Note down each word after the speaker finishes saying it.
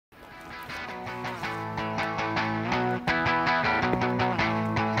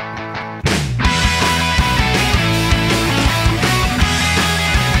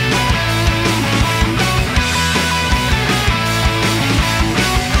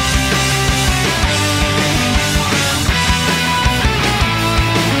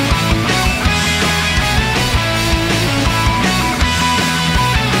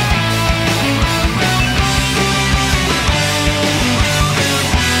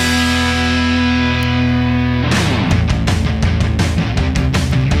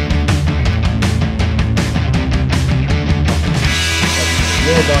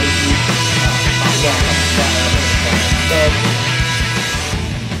lower body heat,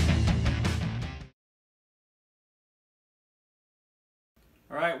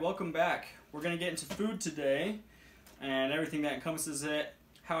 Alright, welcome back. We're going to get into food today and everything that encompasses it,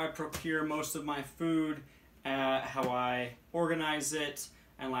 how I procure most of my food, how I organize it,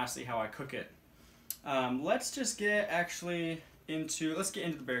 and lastly how I cook it. Let's get into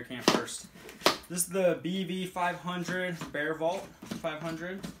the Bear Camp first. This is the BV 500 Bear Vault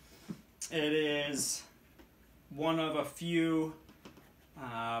 500. It is one of a few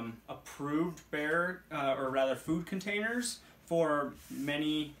approved bear, or rather food containers for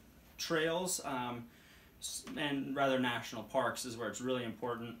many trails and rather national parks is where it's really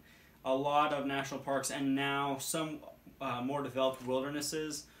important. A lot of national parks and now some more developed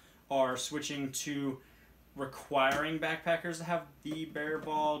wildernesses are switching to requiring backpackers to have the Bear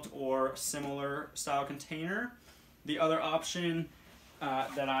Vault or similar style container. The other option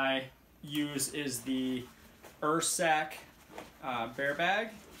that I use is the Ursack bear bag,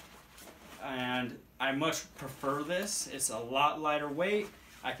 and I much prefer this. It's a lot lighter weight.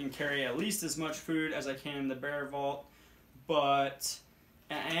 I can carry at least as much food as I can in the Bear Vault,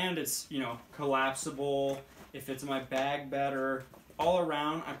 and it's, you know, collapsible. It fits in my bag better. All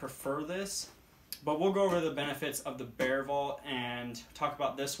around, I prefer this. But we'll go over the benefits of the Bear Vault and talk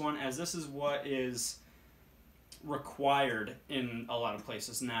about this one, as this is what is required in a lot of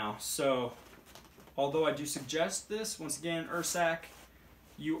places now. So, although I do suggest this, once again, Ursack,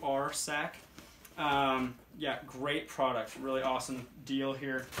 URSAC. Yeah, great product, really awesome deal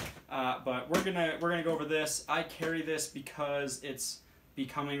here. But we're gonna go over this. I carry this because it's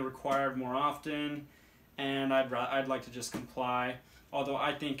becoming required more often, and I'd like to just comply. Although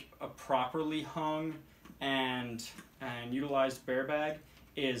I think a properly hung and utilized bear bag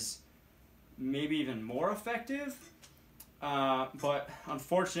is maybe even more effective, but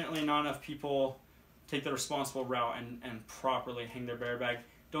unfortunately not enough people take the responsible route and properly hang their bear bag.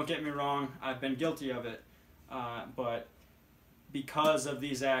 Don't get me wrong, I've been guilty of it, but because of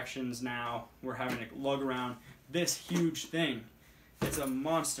these actions now, we're having to lug around this huge thing. It's a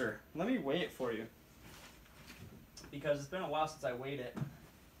monster. Let me weigh it for you, because it's been a while since I weighed it.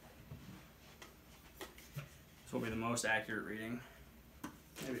 This will be the most accurate reading.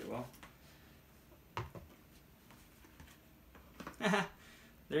 Maybe it will.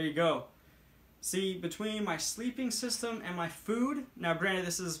 There you go. See, between my sleeping system and my food, now granted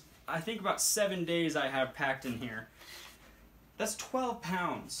this is, I think, about 7 days I have packed in here. That's 12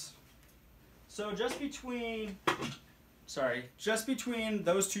 pounds. So just between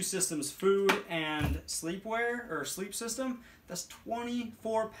those two systems, food and sleepwear, or sleep system, that's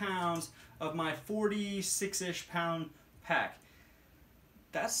 24 pounds of my 46-ish pound pack.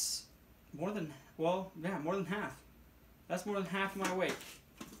 That's more than, well, yeah, more than half. That's more than half of my weight.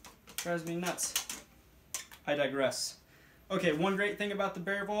 Drives me nuts. I digress. Okay, one great thing about the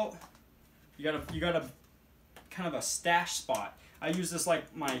Bear Vault, you got a kind of a stash spot. I use this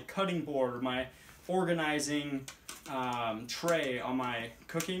like my cutting board or my organizing tray on my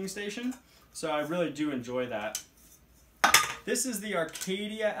cooking station, so I really do enjoy that. This is the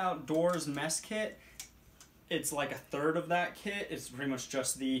Arcadia Outdoors mess kit. It's like a third of that kit. It's pretty much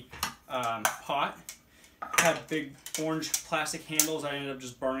just the pot. Had big orange plastic handles. I ended up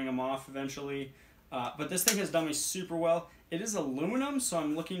just burning them off eventually, but this thing has done me super well. It is aluminum, so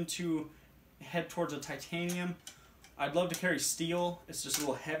I'm looking to head towards a titanium. I'd love to carry steel. It's just a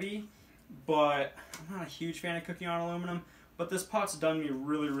little heavy, but I'm not a huge fan of cooking on aluminum, but this pot's done me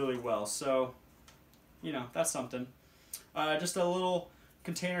really, really well, so, you know, that's something. Just a little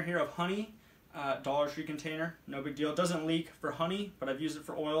container here of honey, Dollar Tree container, no big deal. It doesn't leak for honey, but I've used it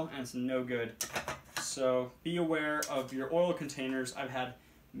for oil, and it's no good. So be aware of your oil containers. I've had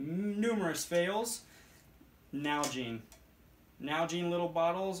numerous fails. Nalgene little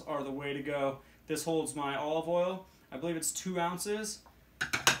bottles are the way to go. This holds my olive oil. I believe it's 2 ounces.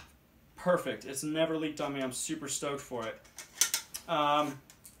 Perfect. It's never leaked on me. I'm super stoked for it.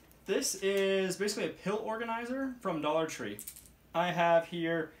 This is basically a pill organizer from Dollar Tree. I have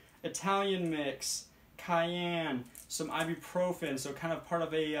here Italian mix, cayenne, some ibuprofen, so kind of part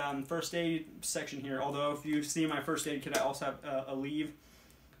of a first aid section here. Although if you see my first aid kit, I also have Aleve.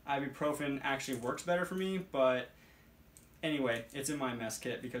 Ibuprofen actually works better for me, but anyway, it's in my mess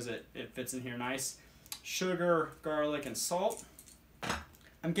kit because it fits in here nice. Sugar, garlic, and salt.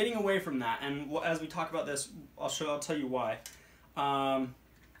 I'm getting away from that, and as we talk about this, I'll tell you why.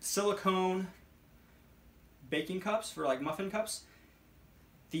 Silicone baking cups for like muffin cups.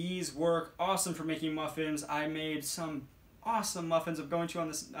 These work awesome for making muffins. I made some awesome muffins of going to on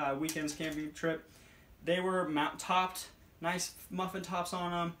this weekend's camping trip. They were topped nice muffin tops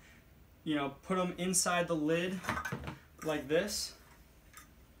on them. You know, put them inside the lid like this.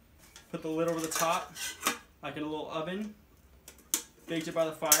 Put the lid over the top like in a little oven. Baked it by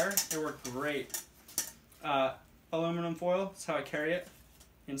the fire. It worked great. Aluminum foil, that's how I carry it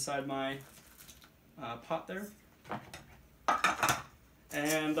inside my pot there.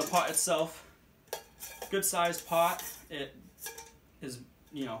 And the pot itself, good sized pot. It is,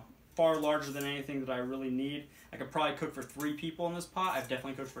 you know, far larger than anything that I really need. I could probably cook for 3 people in this pot. I've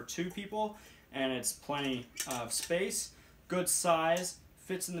definitely cooked for 2 people, and it's plenty of space. Good size,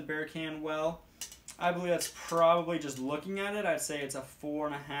 fits in the beer can well. I believe that's probably, just looking at it, I'd say it's a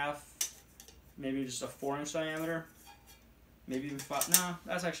 4.5, maybe just a 4-inch diameter. Maybe even 5, no,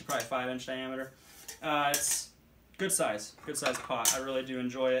 that's actually probably 5-inch diameter. It's good size pot. I really do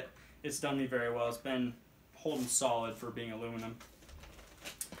enjoy it. It's done me very well. It's been holding solid for being aluminum.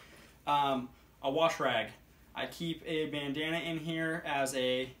 A wash rag. I keep a bandana in here as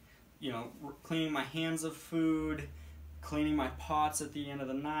a, you know, cleaning my hands of food, cleaning my pots at the end of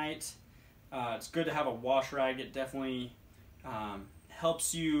the night. It's good to have a wash rag. It definitely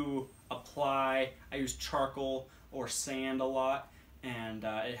helps you apply. I use charcoal or sand a lot, and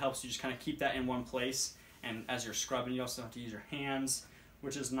it helps you just kind of keep that in one place. And as you're scrubbing, you also have to use your hands,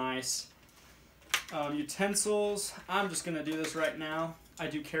 which is nice. Utensils, I'm just going to do this right now. I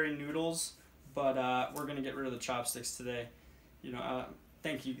do carry noodles, but we're going to get rid of the chopsticks today. You know,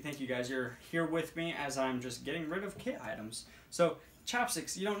 thank you guys. You're here with me as I'm just getting rid of kit items. So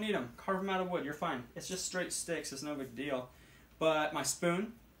chopsticks, you don't need them. Carve them out of wood, you're fine. It's just straight sticks, it's no big deal. But my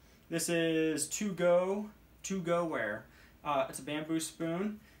spoon, this is To Go Ware. It's a bamboo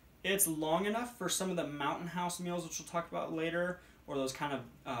spoon. It's long enough for some of the Mountain House meals, which we'll talk about later, or those kind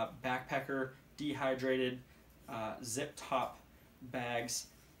of backpacker, dehydrated, zip top bags.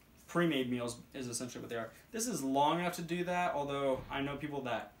 Pre-made meals is essentially what they are. This is long enough to do that, although I know people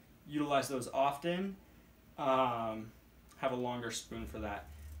that utilize those often have a longer spoon for that.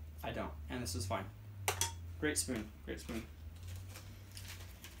 I don't, and this is fine. Great spoon, great spoon.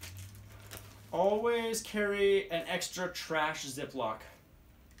 Always carry an extra trash Ziploc.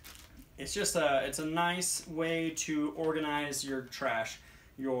 It's just it's a nice way to organize your trash,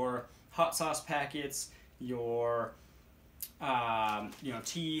 your hot sauce packets, your you know,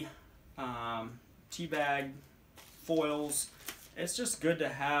 tea bag foils. It's just good to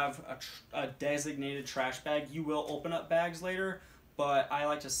have a designated trash bag. You will open up bags later, but I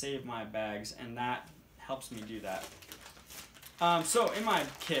like to save my bags, and that helps me do that. So in my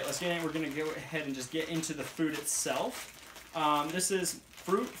kit, we're going to go ahead and just get into the food itself. This is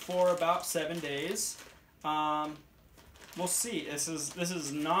fruit for about 7 days. We'll see. This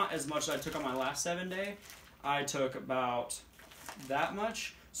is not as much as I took on my last 7-day. I took about that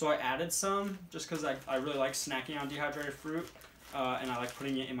much, so I added some just because I really like snacking on dehydrated fruit, and I like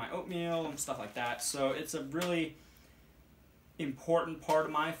putting it in my oatmeal and stuff like that. So it's a really important part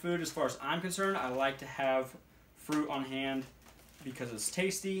of my food as far as I'm concerned. I like to have fruit on hand because it's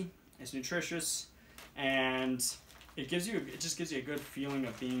tasty, it's nutritious, and it just gives you a good feeling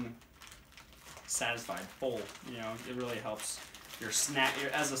of being satisfied, full. You know, it really helps your snack.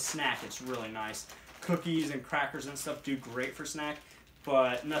 As a snack, it's really nice. Cookies and crackers and stuff do great for snack,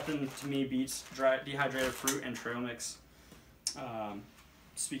 but nothing to me beats dehydrated fruit and trail mix.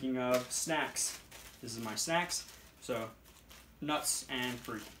 Speaking of snacks, this is my snacks. So nuts and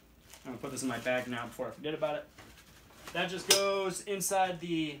fruit. I'm gonna put this in my bag now before I forget about it. That just goes inside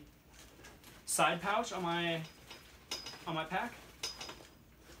the side pouch on my pack.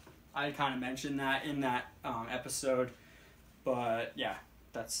 I kind of mentioned that in that episode, but yeah,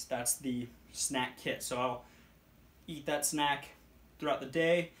 that's the snack kit. So I'll eat that snack throughout the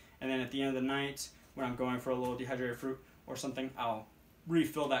day, and then at the end of the night, when I'm going for a little dehydrated fruit or something, I'll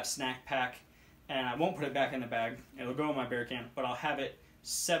refill that snack pack, and I won't put it back in the bag. It'll go in my bear can, but I'll have it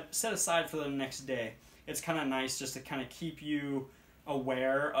set aside for the next day. It's kind of nice just to kind of keep you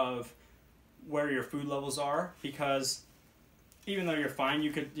aware of where your food levels are, because even though you're fine,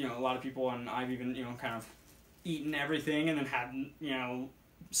 you could, you know, a lot of people, and I've even, you know, kind of eaten everything and then had, you know,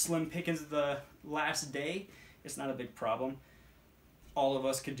 slim pickings the last day. It's not a big problem. All of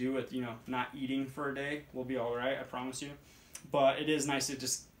us could do with, you know, not eating for a day. We'll be all right, I promise you. But it is nice to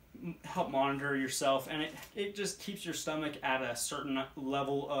just help monitor yourself, and it just keeps your stomach at a certain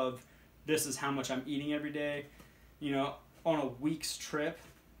level of, this is how much I'm eating every day. You know, on a week's trip,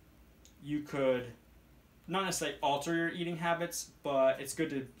 you could not necessarily alter your eating habits, but it's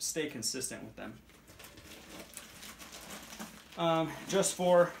good to stay consistent with them.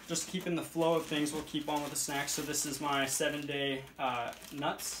 Just keeping the flow of things, we'll keep on with the snacks. So this is my 7-day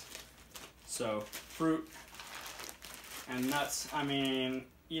nuts. So fruit, And nuts, I mean,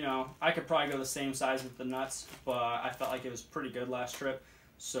 you know, I could probably go the same size with the nuts, but I felt like it was pretty good last trip,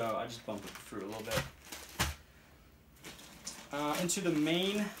 so I just bumped up the fruit a little bit. Into the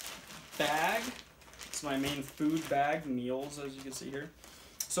main bag. It's my main food bag, meals, as you can see here.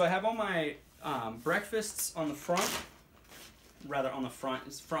 So I have all my breakfasts on the front, rather on the front,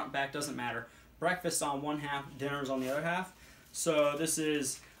 it's front, back, doesn't matter. Breakfast on one half, dinner's on the other half. So this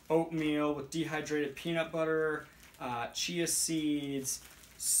is oatmeal with dehydrated peanut butter, chia seeds,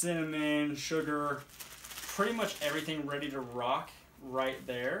 cinnamon, sugar, pretty much everything ready to rock right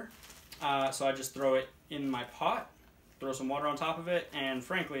there. So I just throw it in my pot, throw some water on top of it, and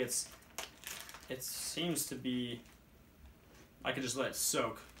frankly it seems to be, I could just let it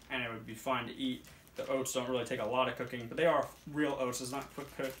soak and it would be fine to eat. The oats don't really take a lot of cooking, but they are real oats. It's not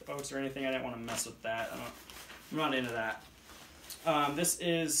quick cooked oats or anything. I didn't want to mess with that. I'm not into that. This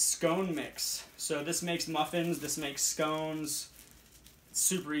is scone mix. So this makes muffins, this makes scones. It's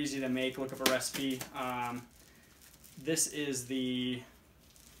super easy to make. Look up a recipe. This is the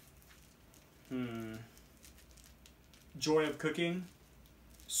Joy of Cooking,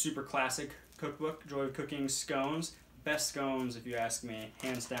 super classic cookbook. Joy of Cooking scones. Best scones, if you ask me,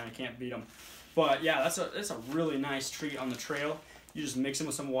 hands down. You can't beat them. But yeah, that's a really nice treat on the trail. You just mix them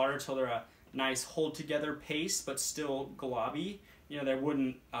with some water until they're a nice hold together paste, but still globby. You know, they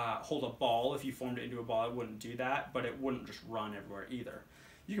wouldn't hold a ball. If you formed it into a ball, it wouldn't do that, but it wouldn't just run everywhere either.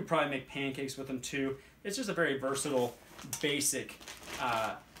 You could probably make pancakes with them too. It's just a very versatile, basic,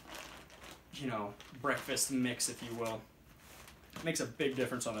 you know, breakfast mix, if you will. It makes a big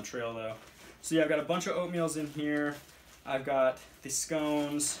difference on the trail though. So yeah, I've got a bunch of oatmeals in here. I've got the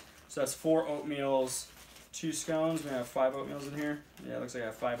scones. So that's 4 oatmeals, 2 scones. We have 5 oatmeals in here. Yeah, it looks like I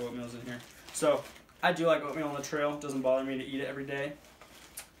have 5 oatmeals in here. So I do like oatmeal on the trail. It doesn't bother me to eat it every day.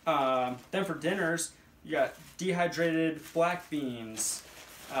 Then for dinners, you got dehydrated black beans.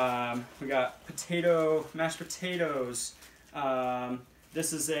 We got mashed potatoes.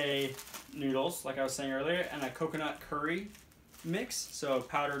 This is a noodles, like I was saying earlier, and a coconut curry mix. So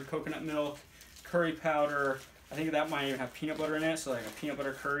powdered coconut milk, curry powder. I think that might even have peanut butter in it, so like a peanut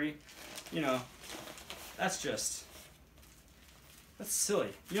butter curry. You know, that's silly.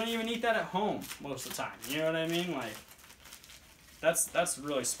 You don't even eat that at home most of the time. You know what I mean? Like, that's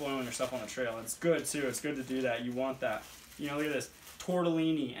really spoiling yourself on the trail. It's good too. It's good to do that. You want that. You know, look at this.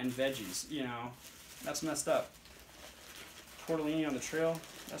 Tortellini and veggies. You know, that's messed up. Tortellini on the trail,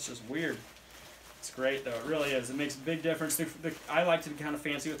 that's just weird. It's great though. It really is. It makes a big difference. I like to be kind of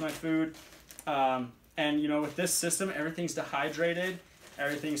fancy with my food. And you know, with this system, everything's dehydrated.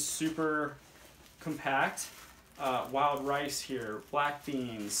 Everything's super compact. Wild rice here, black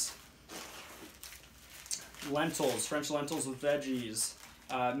beans, lentils, French lentils with veggies,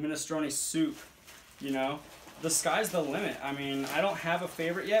 minestrone soup. You know, the sky's the limit. I mean, I don't have a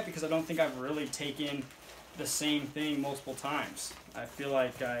favorite yet because I don't think I've really taken the same thing multiple times. I feel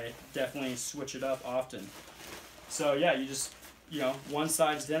like I definitely switch it up often. So yeah, you know, one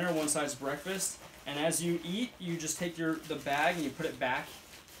side's dinner, one side's breakfast. And as you eat, you just take the bag and you put it back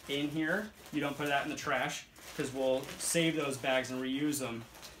in here. You don't put that in the trash because we'll save those bags and reuse them.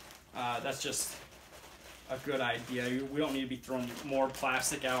 That's just a good idea. We don't need to be throwing more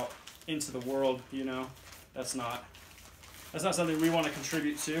plastic out into the world, you know. That's not something we want to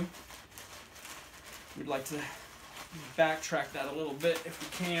contribute to. We'd like to backtrack that a little bit if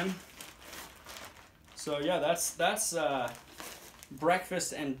we can. So yeah, that's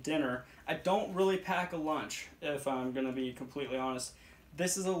breakfast and dinner. I don't really pack a lunch, if I'm going to be completely honest.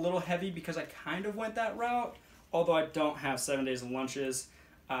 This is a little heavy because I kind of went that route, although I don't have 7 days of lunches.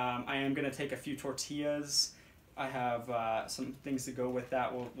 I am going to take a few tortillas. I have some things to go with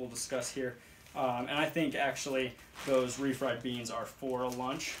that we'll discuss here. And I think actually those refried beans are for a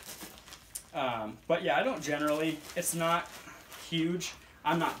lunch. But yeah, I don't generally, it's not huge.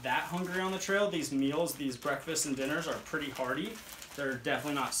 I'm not that hungry on the trail. These meals, these breakfasts and dinners are pretty hearty. They're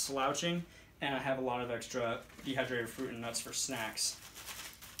definitely not slouching, and I have a lot of extra dehydrated fruit and nuts for snacks.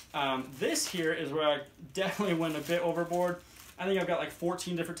 This here is where I definitely went a bit overboard. I think I've got like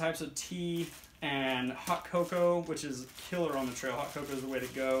 14 different types of tea and hot cocoa, which is killer on the trail. Hot cocoa is the way to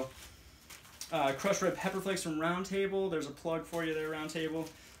go. Crushed red pepper flakes from Round Table. There's a plug for you there, Round Table.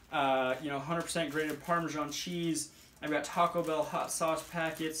 You know, 100% grated Parmesan cheese. I've got Taco Bell hot sauce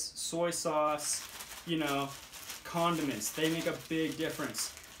packets, soy sauce, you know, condiments. They make a big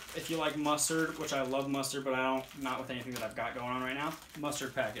difference. If you like mustard, which I love mustard, but not with anything that I've got going on right now,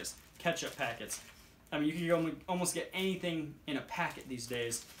 mustard packets, ketchup packets. I mean, you can almost get anything in a packet these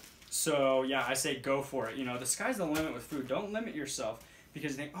days. So yeah, I say go for it. You know, the sky's the limit with food. Don't limit yourself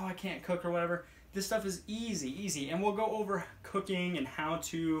because you think, oh, I can't cook or whatever. This stuff is easy, and we'll go over cooking and how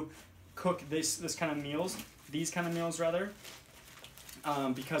to cook this kind of meals, these kind of meals rather.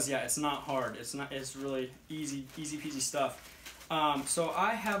 Because yeah, it's not hard. It's really easy peasy stuff. So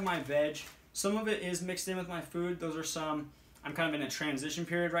I have my veg. Some of it is mixed in with my food. Those are some. I'm kind of in a transition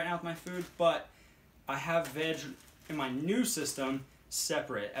period right now with my food, but I have veg in my new system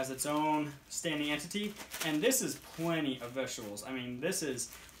separate as its own standing entity, and this is plenty of vegetables. I mean,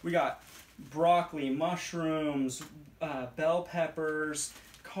 we got broccoli, mushrooms, bell peppers,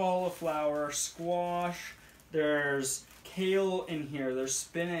 cauliflower, squash. There's kale in here. There's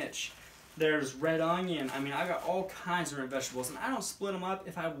spinach. There's red onion. I mean, I got all kinds of different vegetables, and I don't split them up.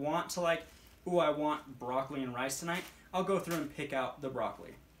 If I want to, like, ooh, I want broccoli and rice tonight, I'll go through and pick out the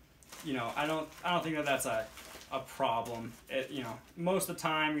broccoli. You know, I don't think that that's a problem. You know, most of the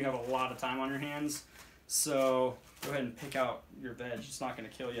time you have a lot of time on your hands, so go ahead and pick out your veg. It's not going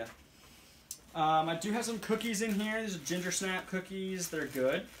to kill you. I do have some cookies in here. These are ginger snap cookies. They're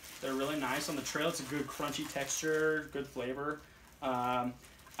good. They're really nice on the trail. It's a good crunchy texture, good flavor.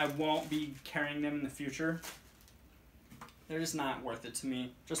 I won't be carrying them in the future. They're just not worth it to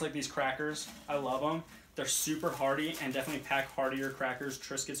me. Just like these crackers, I love them. They're super hearty and definitely pack heartier crackers.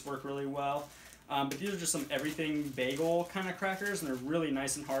 Triscuits work really well. But these are just some everything bagel kind of crackers, and they're really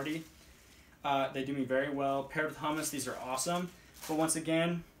nice and hearty. They do me very well. Paired with hummus, these are awesome. But once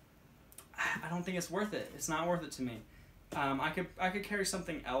again, I don't think it's worth it. It's not worth it to me. I could carry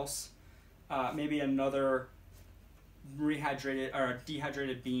something else, maybe another rehydrated or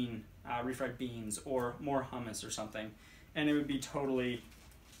dehydrated bean, refried beans, or more hummus or something, and it would be totally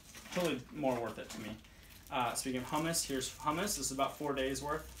more worth it to me. Speaking of hummus, here's hummus. This is about 4 days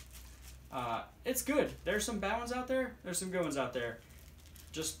worth. It's good. There's some bad ones out there. There's some good ones out there.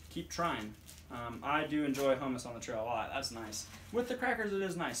 Just keep trying. I do enjoy hummus on the trail a lot. That's nice. With the crackers, it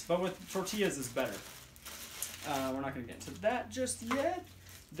is nice, but with tortillas, it's better. We're not going to get into that just yet.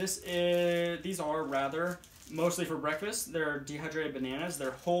 These are rather mostly for breakfast. They're dehydrated bananas.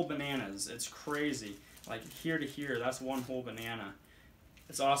 They're whole bananas. It's crazy. Like here to here, that's one whole banana.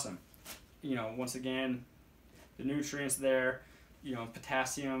 It's awesome. You know, once again, the nutrients there. You know,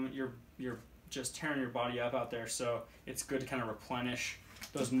 potassium. You're just tearing your body up out there, so it's good to kind of replenish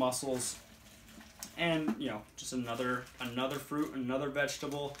those muscles. And you know, just another fruit, another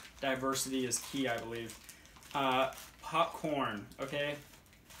vegetable. Diversity is key, I believe. Popcorn. Okay.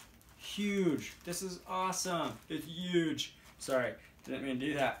 Huge. This is awesome. It's huge. Sorry, didn't mean to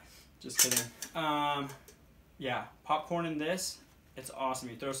do that. Just kidding. Yeah, popcorn in this. It's awesome.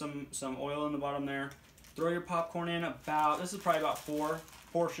 You throw some oil in the bottom there. Throw your popcorn in this is probably about 4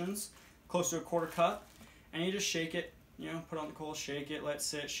 portions, close to a 1/4 cup, and you just shake it. You know, put it on the coals, shake it, let it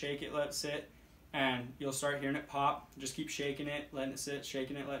sit, shake it, let it sit, and you'll start hearing it pop. Just keep shaking it, letting it sit,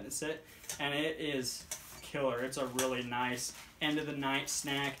 shaking it, letting it sit, and it is killer. It's a really nice end of the night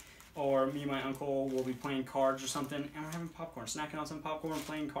snack. Or me and my uncle will be playing cards or something, and we're having popcorn, snacking on some popcorn,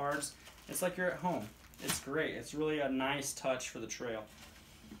 playing cards. It's like you're at home. It's great. It's really a nice touch for the trail.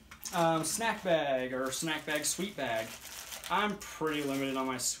 Snack bag or snack bag, sweet bag. I'm pretty limited on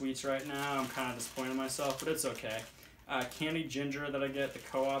my sweets right now. I'm kind of disappointed in myself, but it's okay. Candied ginger that I get at the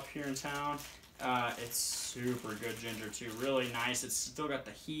co-op here in town. It's super good ginger too. Really nice. It's still got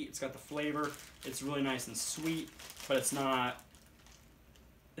the heat. It's got the flavor. It's really nice and sweet, but it's not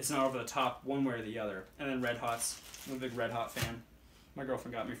over the top one way or the other. And then Red Hots. I'm a big Red Hot fan. My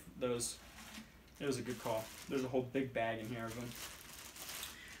girlfriend got me those. It was a good call. There's a whole big bag in here of them.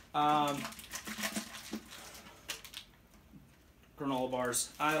 Granola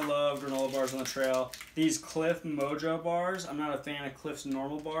bars. I love granola bars on the trail. These Clif Mojo bars, I'm not a fan of Clif's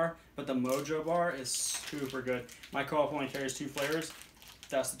normal bar, but the Mojo bar is super good. My co-op only carries 2 flavors.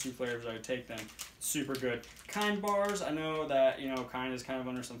 That's the 2 flavors I would take then. Super good. Kind bars, I know that, you know, Kind is kind of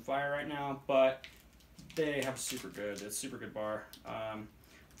under some fire right now, but they have super good. It's super good bar.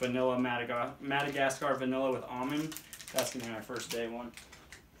 Vanilla Madagascar vanilla with almond. That's gonna be my first day one.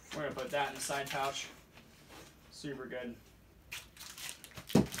 We're gonna put that in the side pouch. Super good.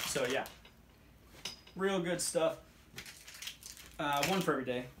 So yeah, real good stuff. One for every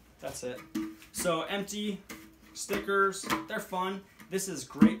day. That's it. So empty stickers, they're fun. This is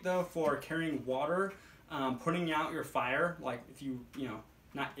great though for carrying water, putting out your fire. Like if you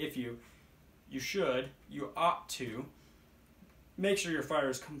ought to make sure your fire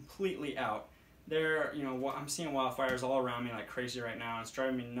is completely out. I'm seeing wildfires all around me like crazy right now. It's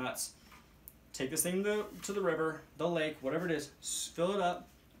driving me nuts. Take this thing to the river, the lake, whatever it is, fill it up,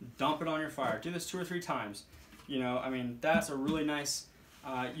 dump it on your fire. Do this 2 or 3 times. You know, I mean, that's a really nice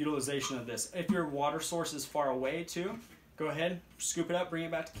utilization of this. If your water source is far away too, go ahead, scoop it up, bring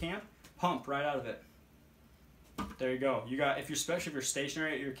it back to camp, pump right out of it. There you go. You got, especially if you're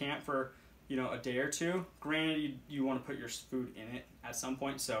stationary at your camp for, you know, a day or two, granted you want to put your food in it at some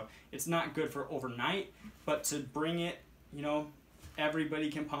point, so it's not good for overnight, but to bring it, you know, everybody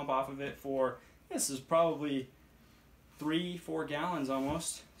can pump off of it for, this is probably 3-4 gallons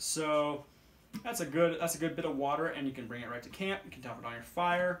almost. So that's a good bit of water, and you can bring it right to camp. You can dump it on your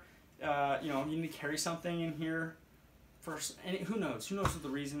fire. You know, you need to carry something in here first, and who knows what the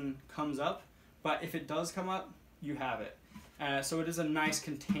reason comes up, but if it does come up, you have it. So it is a nice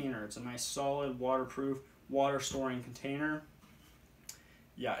container. It's a nice solid waterproof water storing container.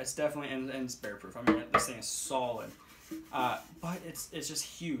 Yeah, it's definitely, and it's bear proof. I mean, this thing is solid, but it's just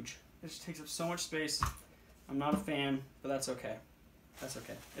huge. It just takes up so much space. I'm not a fan, but that's okay. That's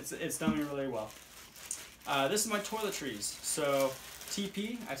okay. It's done me really well. This is my toiletries. So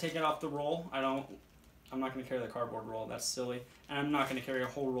TP, I take it off the roll. I'm not going to carry the cardboard roll. That's silly. And I'm not going to carry a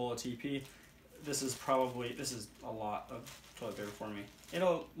whole roll of TP. This is a lot of toilet paper for me.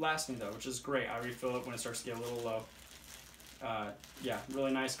 It'll last me though, which is great. I refill it when it starts to get a little low. Yeah,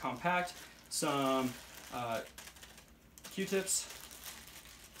 really nice, compact. Some Q-tips,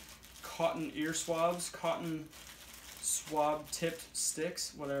 cotton ear swabs, cotton swab tipped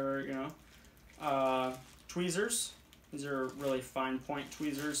sticks, whatever, you know. Tweezers. These are really fine point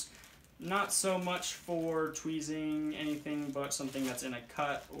tweezers. Not so much for tweezing anything but something that's in a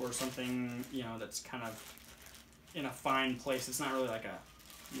cut or something, you know, that's kind of in a fine place. It's not really like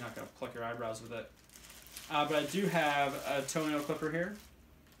you're not going to pluck your eyebrows with it. But I do have a toenail clipper here.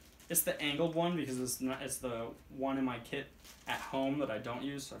 It's the angled one because it's the one in my kit at home that I don't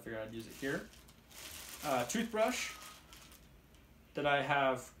use, so I figured I'd use it here. Toothbrush that I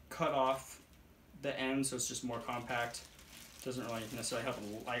have cut off the end so it's just more compact. Doesn't really necessarily help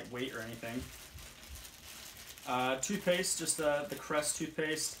with lightweight or anything. Toothpaste, just the Crest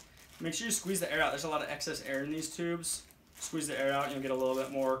toothpaste. Make sure you squeeze the air out. There's a lot of excess air in these tubes. Squeeze the air out and you'll get a little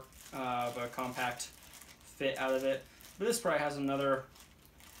bit more of a compact fit out of it. But this probably has another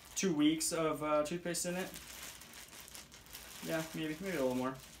 2 weeks of toothpaste in it. Yeah, maybe a little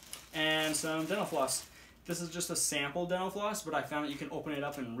more. And some dental floss. This is just a sample dental floss, but I found that you can open it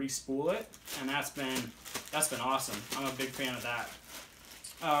up and re-spool it, and that's been awesome. I'm a big fan of that.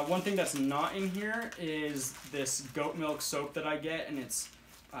 One thing that's not in here is this goat milk soap that I get, and it's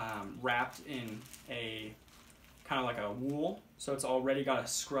wrapped in a kind of like a wool, so it's already got a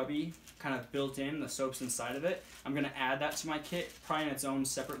scrubby kind of built in. The soap's inside of it. I'm gonna add that to my kit, probably in its own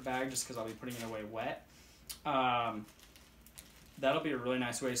separate bag, just because I'll be putting it away wet. That'll be a really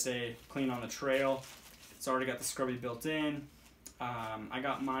nice way to stay clean on the trail. It's already got the scrubby built in. I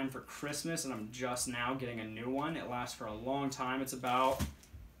got mine for Christmas, and I'm just now getting a new one. It lasts for a long time. It's about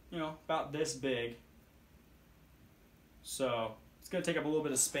this big. So it's gonna take up a little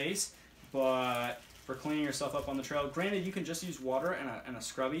bit of space, but for cleaning yourself up on the trail, granted you can just use water and a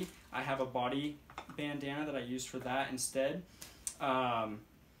scrubby. I have a body bandana that I use for that instead.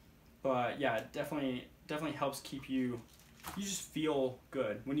 But yeah, it definitely helps keep you just feel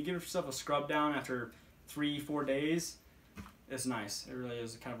good. When you give yourself a scrub down after 3-4 days, it's nice. It really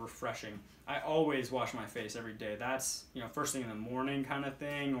is kind of refreshing. I always wash my face every day. That's, first thing in the morning kind of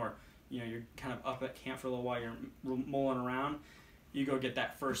thing, or, you're kind of up at camp for a little while, you're mulling around. You go get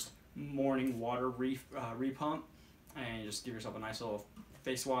that first morning water repump, and you just give yourself a nice little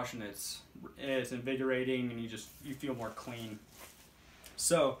face wash, and it's invigorating, and you feel more clean.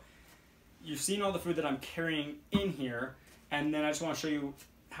 So, you've seen all the food that I'm carrying in here, and then I just want to show you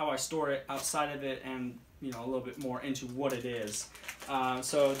how I store it outside of it, and a little bit more into what it is.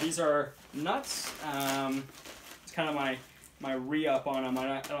 So these are nuts. It's kind of my re-up on them.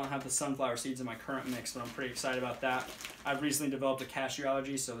 I don't have the sunflower seeds in my current mix, but I'm pretty excited about that. I've recently developed a cashew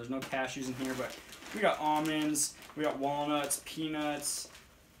allergy, so there's no cashews in here, but we got almonds, we got walnuts, peanuts,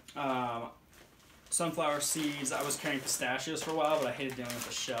 sunflower seeds. I was carrying pistachios for a while, but I hated dealing with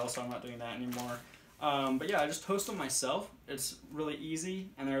the shell, so I'm not doing that anymore. But yeah, I just toast them myself. It's really easy,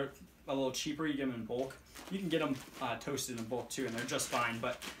 and they're a little cheaper. You get them in bulk. You can get them toasted in bulk too, and they're just fine.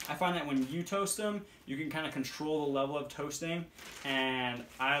 But I find that when you toast them, you can kind of control the level of toasting, and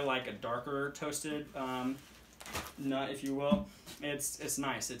I like a darker toasted nut, if you will. It's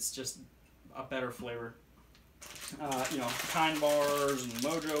nice. It's just a better flavor. Kind bars and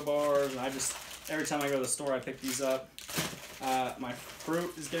Mojo bars, and every time I go to the store, I pick these up. My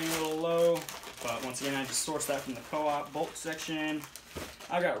fruit is getting a little low, but once again, I just source that from the co-op bulk section.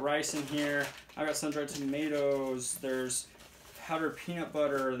 I've got rice in here. I've got sun-dried tomatoes. There's powdered peanut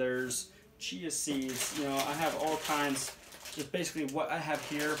butter. There's chia seeds. I have all kinds. Just basically what I have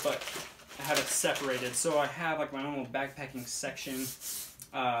here, but I have it separated. So I have like my own little backpacking section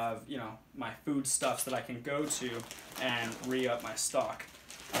of, you know, my food stuffs that I can go to and re-up my stock,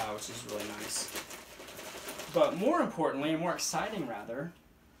 which is really nice. But more importantly, and more exciting rather,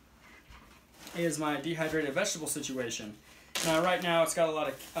 is my dehydrated vegetable situation. Now right now it's got a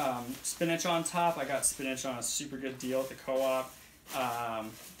lot of spinach on top. I got spinach on a super good deal at the co-op.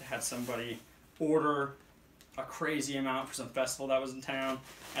 Had somebody order a crazy amount for some festival that was in town,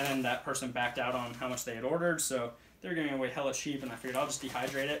 and then that person backed out on how much they had ordered, so they were giving it away hella cheap, and I figured I'll just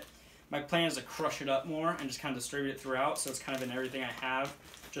dehydrate it. My plan is to crush it up more and just kind of distribute it throughout, so it's kind of in everything I have,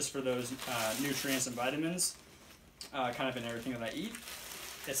 just for those nutrients and vitamins, kind of in everything that I eat.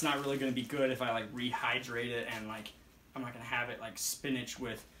 It's not really going to be good if I like rehydrate it and like I'm not going to have it like spinach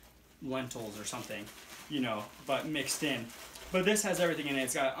with lentils or something, you know, but mixed in. But this has everything in it.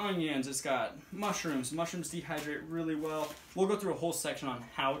 It's got onions, it's got mushrooms. Mushrooms dehydrate really well. We'll go through a whole section on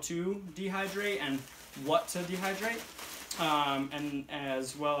how to dehydrate and what to dehydrate, and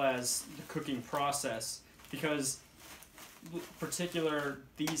as well as the cooking process, because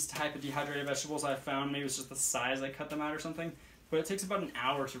these type of dehydrated vegetables I've found, maybe it's just the size I cut them out or something, but it takes about an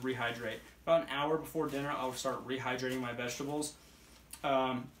hour to rehydrate. About an hour before dinner, I'll start rehydrating my vegetables.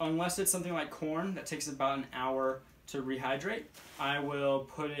 Unless it's something like corn that takes about an hour to rehydrate, I will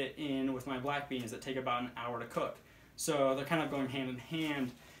put it in with my black beans that take about an hour to cook. So they're kind of going hand in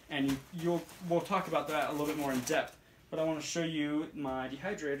hand, and we'll talk about that a little bit more in depth. But I want to show you my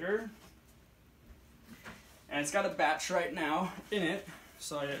dehydrator, and it's got a batch right now in it,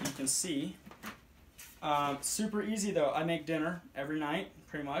 so that you can see. Super easy though. I make dinner every night,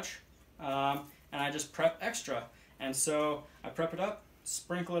 pretty much, and I just prep extra. And so I prep it up,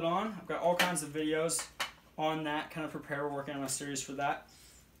 sprinkle it on. I've got all kinds of videos on that, kind of prepare. We're working on a series for that.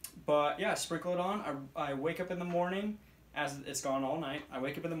 But yeah, sprinkle it on. I wake up in the morning, as it's gone all night. I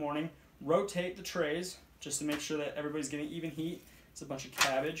wake up in the morning, rotate the trays just to make sure that everybody's getting even heat. It's a bunch of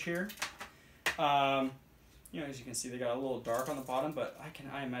cabbage here. You know, as you can see, they got a little dark on the bottom, but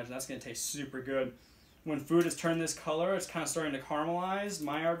I imagine that's going to taste super good. When food has turned this color, it's kind of starting to caramelize.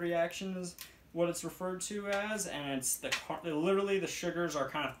 Maillard reaction is what it's referred to as, and it's literally the sugars are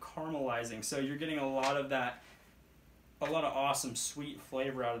kind of caramelizing, so you're getting a lot of awesome sweet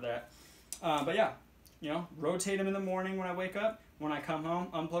flavor out of that. But yeah, you know, rotate them in the morning when I wake up. When I come home,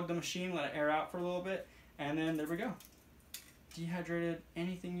 unplug the machine, let it air out for a little bit, and then there we go. Dehydrated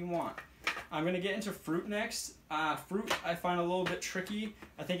anything you want. I'm going to get into fruit next. Fruit I find a little bit tricky.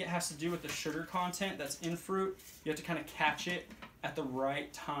 I think it has to do with the sugar content that's in fruit. You have to kind of catch it at the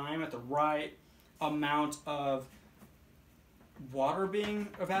right time, at the right amount of water being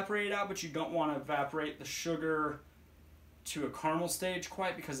evaporated out, but you don't want to evaporate the sugar to a caramel stage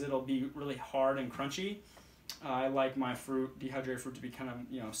quite, because it'll be really hard and crunchy. I like my dehydrated fruit to be kind of,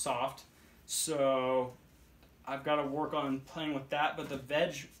 you know, soft. So I've got to work on playing with that, but the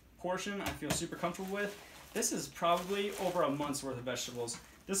veg portion I feel super comfortable with. This is probably over a month's worth of vegetables.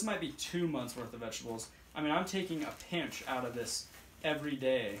 This might be 2 months worth of vegetables. I mean, I'm taking a pinch out of this every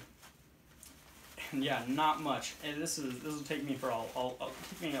day. And yeah, not much. And this will take me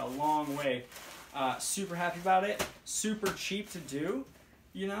a long way. Super happy about it. Super cheap to do,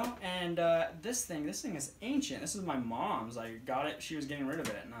 you know. And this thing is ancient. This is my mom's. I got it. She was getting rid of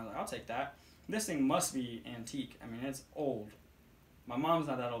it, and I was like, I'll take that. This thing must be antique. I mean, it's old. My mom's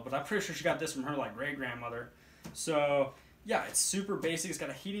not that old, but I'm pretty sure she got this from her like great-grandmother. So yeah, it's super basic. It's got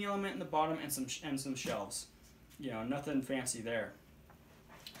a heating element in the bottom and some shelves. You know, nothing fancy there.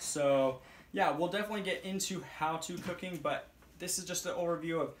 So yeah, we'll definitely get into how-to cooking, but this is just an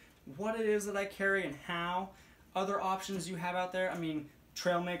overview of what it is that I carry and how. Other options you have out there, I mean,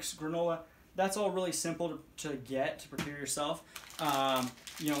 trail mix, granola, that's all really simple to prepare yourself.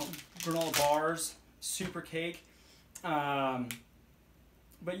 You know, granola bars, super cake.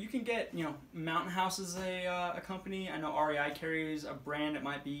 But you can get, you know, Mountain House is a company. I know REI carries a brand. It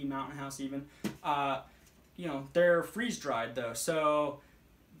might be Mountain House even. You know, they're freeze-dried, though. So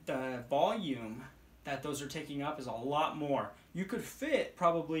the volume that those are taking up is a lot more. You could fit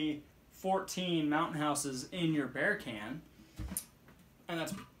probably 14 Mountain Houses in your bear can. And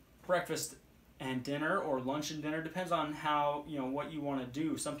that's breakfast and dinner, or lunch and dinner. Depends on how, you know, what you want to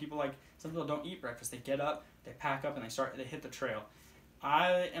do. Some people don't eat breakfast. They get up, they pack up, and they hit the trail.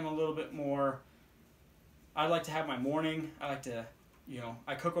 I am a little bit more, I like to have my morning. I like to, you know,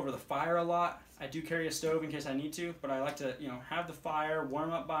 I cook over the fire a lot. I do carry a stove in case I need to, but I like to, you know, have the fire,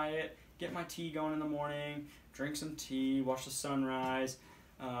 warm up by it, get my tea going in the morning, drink some tea, watch the sunrise,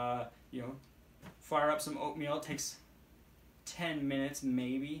 you know, fire up some oatmeal. It takes 10 minutes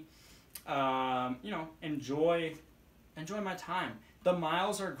maybe. You know, enjoy my time. The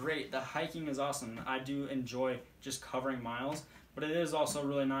miles are great. The hiking is awesome. I do enjoy just covering miles. but it is also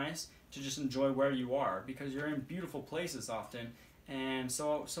really nice to just enjoy where you are, because you're in beautiful places often, and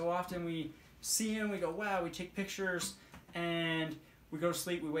so often we see them, we go, wow, we take pictures, and we go to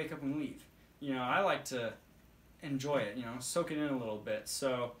sleep, we wake up and leave. You know, I like to enjoy it, you know, soak it in a little bit.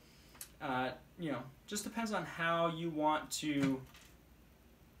 So, you know, just depends on how you want to,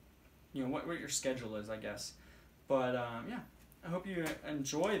 you know, what your schedule is, I guess. But yeah, I hope you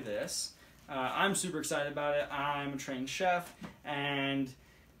enjoy this. I'm super excited about it. I'm a trained chef, and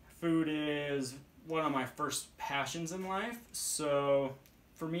food is one of my first passions in life. So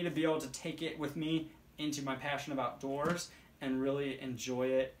for me to be able to take it with me into my passion of outdoors and really enjoy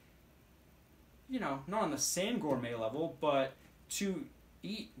it, you know, not on the same gourmet level, but to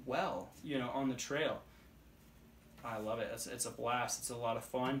eat well, you know, on the trail. I love it. It's a blast. It's a lot of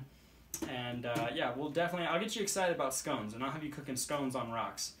fun. And yeah, I'll get you excited about scones, and I'll have you cooking scones on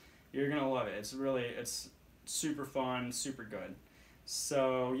rocks. You're going to love it. It's super fun, super good.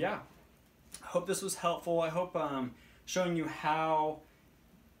 So yeah, I hope this was helpful. I hope showing you how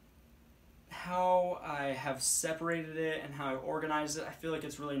I have separated it and how I organized it. I feel like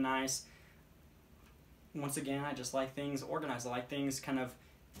it's really nice. Once again, I just like things organized. I like things kind of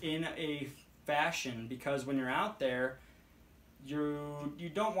in a fashion, because when you're out there, you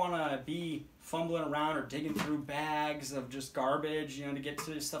don't want to be fumbling around or digging through bags of just garbage, you know, to get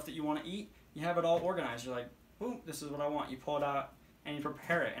to the stuff that you want to eat. You have it all organized. You're like, boom, this is what I want. You pull it out and you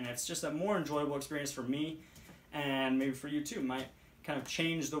prepare it, and it's just a more enjoyable experience for me, and maybe for you too. It might kind of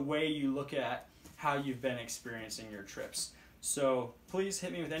change the way you look at how you've been experiencing your trips. So please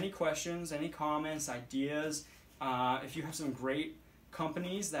hit me with any questions, any comments, ideas. If you have some great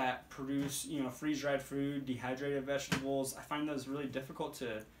companies that produce, you know, freeze-dried food, dehydrated vegetables, I find those really difficult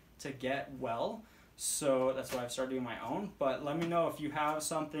to get well. So that's why I've started doing my own. But let me know if you have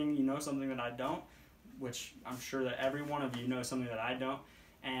something, you know, something that I don't, which I'm sure that every one of you knows something that I don't,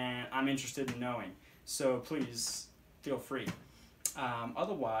 and I'm interested in knowing. So please feel free.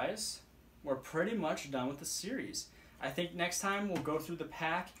 Otherwise, we're pretty much done with the series. I think next time we'll go through the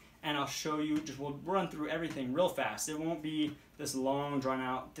pack, and I'll show you, we'll run through everything real fast. It won't be this long, drawn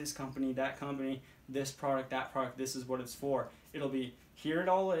out, this company, that company, this product, that product, this is what it's for. It'll be, here it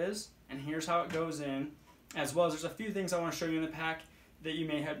all is, and here's how it goes in, as well as there's a few things I want to show you in the pack that you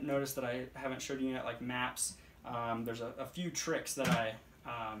may have noticed that I haven't showed you yet, like maps. There's a few tricks that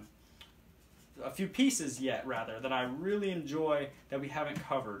a few pieces yet, rather, that I really enjoy that we haven't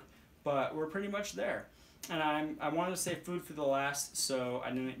covered, but we're pretty much there. And I wanted to save food for the last, so I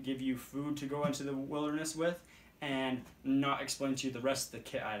didn't give you food to go into the wilderness with and not explain to you the rest of the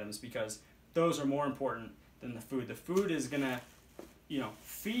kit items, because those are more important than the food. The food is going to, you know,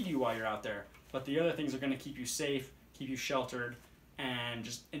 feed you while you're out there, but the other things are going to keep you safe, keep you sheltered, and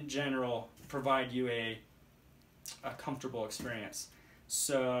just in general provide you a comfortable experience.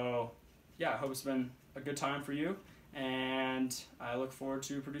 So yeah, I hope it's been a good time for you, and I look forward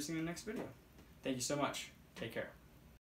to producing the next video. Thank you so much. Take care.